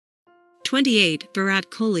28 Virat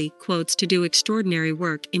Kohli Quotes to do extraordinary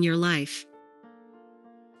work in your life.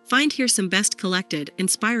 Find here some best collected,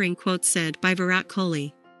 inspiring quotes said by Virat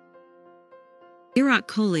Kohli. Virat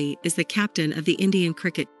Kohli is the captain of the Indian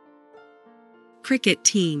cricket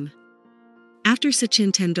team. After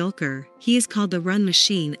Sachin Tendulkar, he is called the run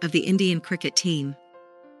machine of the Indian cricket team.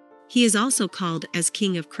 He is also called as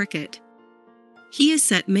King of Cricket. He has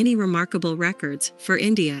set many remarkable records for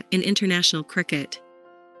India in international cricket.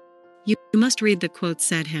 You must read the quotes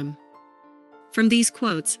said him. From these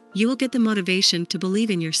quotes, you will get the motivation to believe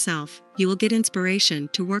in yourself, you will get inspiration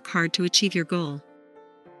to work hard to achieve your goal.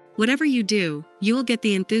 Whatever you do, you will get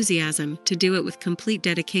the enthusiasm to do it with complete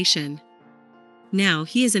dedication. Now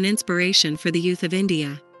he is an inspiration for the youth of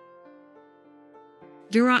India.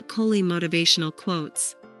 Virat Kholi Motivational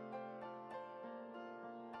Quotes.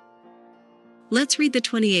 Let's read the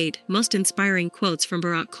 28 most inspiring quotes from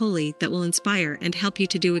Virat Kohli that will inspire and help you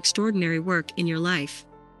to do extraordinary work in your life.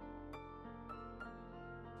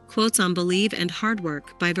 Quotes on Believe and Hard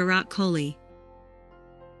Work by Virat Kohli.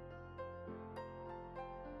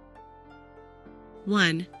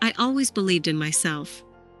 1. I always believed in myself.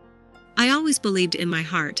 I always believed in my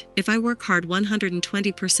heart, if I work hard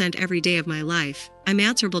 120% every day of my life, I'm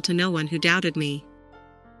answerable to no one who doubted me.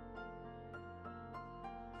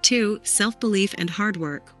 2. Self-belief and hard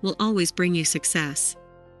work will always bring you success.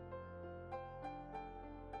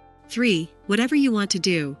 3. Whatever you want to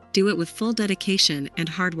do it with full dedication and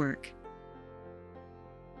hard work.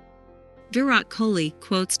 Virat Kohli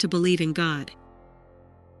Quotes to Believe in God.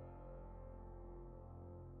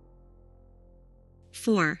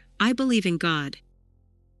 4. I believe in God.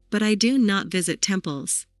 But I do not visit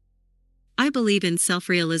temples. I believe in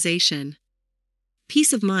self-realization.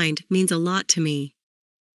 Peace of mind means a lot to me.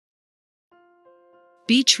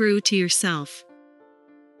 Be true to yourself.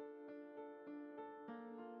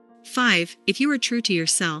 5. If you are true to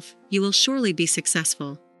yourself, you will surely be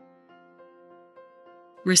successful.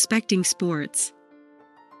 Respecting sports.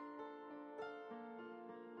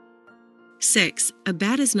 6. A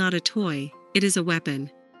bat is not a toy, it is a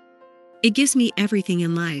weapon. It gives me everything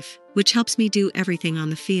in life, which helps me do everything on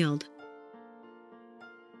the field.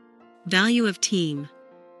 Value of team.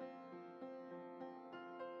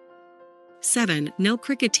 7. No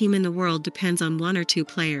cricket team in the world depends on one or two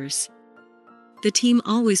players. The team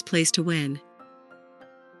always plays to win.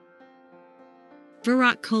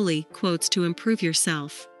 Virat Kohli Quotes to improve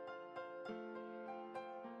yourself.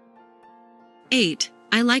 8.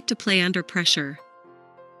 I like to play under pressure.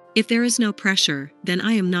 If there is no pressure, then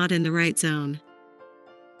I am not in the right zone.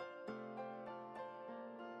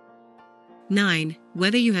 9.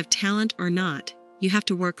 Whether you have talent or not, you have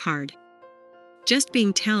to work hard. Just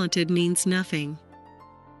being talented means nothing.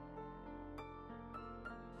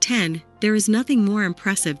 10. There is nothing more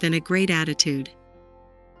impressive than a great attitude.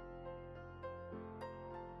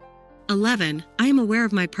 11. I am aware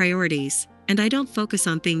of my priorities, and I don't focus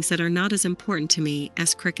on things that are not as important to me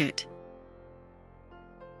as cricket.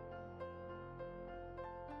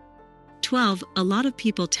 12. A lot of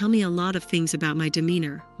people tell me a lot of things about my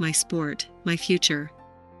demeanor, my sport, my future.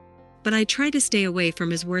 But I try to stay away from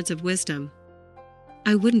his words of wisdom.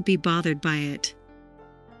 I wouldn't be bothered by it.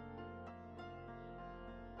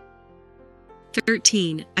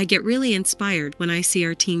 13. I get really inspired when I see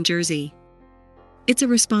our team jersey. It's a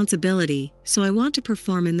responsibility, so I want to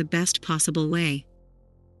perform in the best possible way.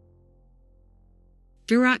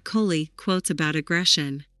 Virat Kohli Quotes about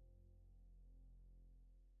aggression.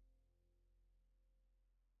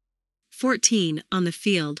 14. On the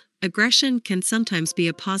field, aggression can sometimes be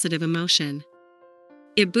a positive emotion.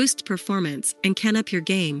 It boosts performance and can up your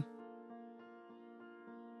game.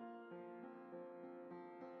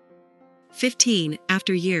 15.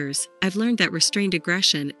 After years, I've learned that restrained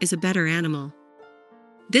aggression is a better animal.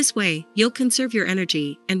 This way, you'll conserve your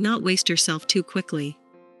energy and not waste yourself too quickly.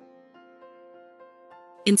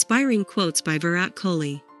 Inspiring quotes by Virat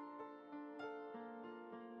Kohli.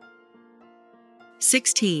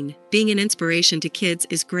 16. Being an inspiration to kids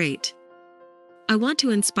is great. I want to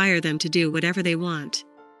inspire them to do whatever they want.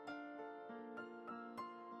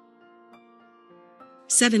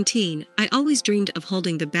 17. I always dreamed of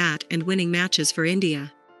holding the bat and winning matches for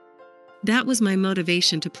India. That was my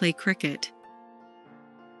motivation to play cricket.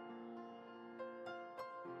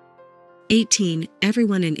 18.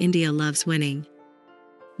 Everyone in India loves winning.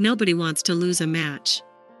 Nobody wants to lose a match.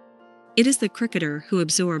 It is the cricketer who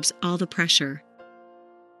absorbs all the pressure.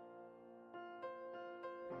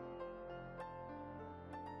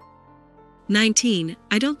 19.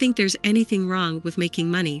 I don't think there's anything wrong with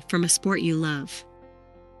making money from a sport you love.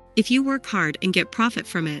 If you work hard and get profit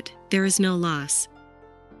from it, there is no loss.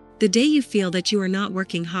 The day you feel that you are not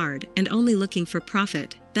working hard and only looking for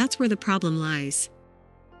profit, that's where the problem lies.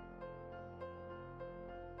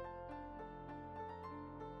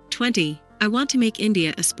 20. I want to make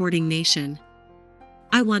India a sporting nation.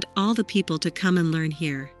 I want all the people to come and learn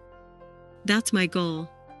here. That's my goal.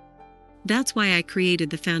 That's why I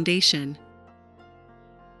created the foundation.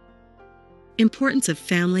 Importance of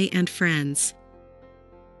family and friends.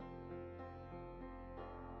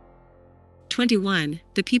 21.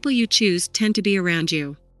 The people you choose tend to be around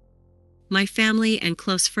you. My family and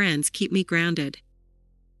close friends keep me grounded.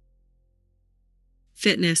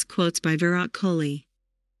 Fitness quotes by Virat Kohli.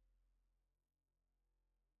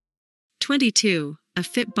 22. A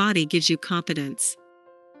fit body gives you confidence.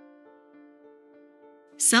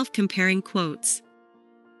 Self-comparing quotes.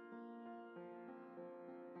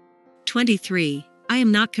 23. I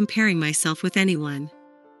am not comparing myself with anyone.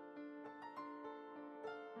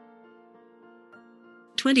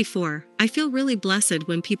 24. I feel really blessed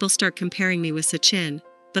when people start comparing me with Sachin,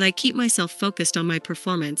 but I keep myself focused on my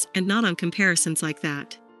performance and not on comparisons like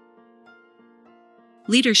that.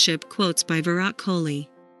 Leadership quotes by Virat Kohli.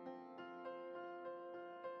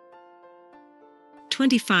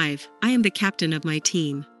 25. I am the captain of my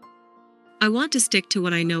team. I want to stick to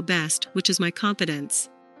what I know best, which is my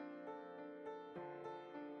confidence.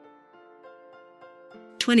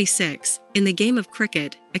 26. In the game of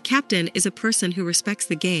cricket, a captain is a person who respects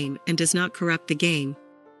the game and does not corrupt the game.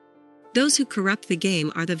 Those who corrupt the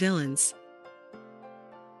game are the villains.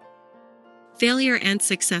 Failure and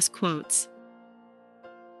success quotes.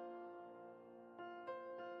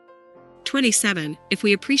 27. If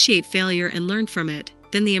we appreciate failure and learn from it,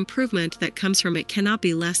 then the improvement that comes from it cannot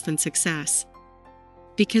be less than success.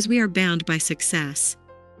 Because we are bound by success.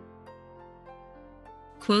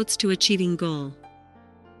 Quotes to achieving goal.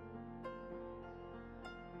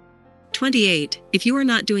 28. If you are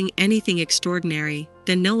not doing anything extraordinary,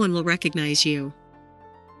 then no one will recognize you.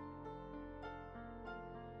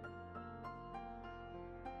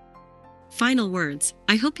 Final words.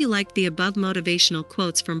 I hope you liked the above motivational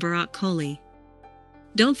quotes from Virat Kohli.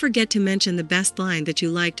 Don't forget to mention the best line that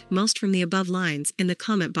you liked most from the above lines in the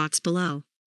comment box below.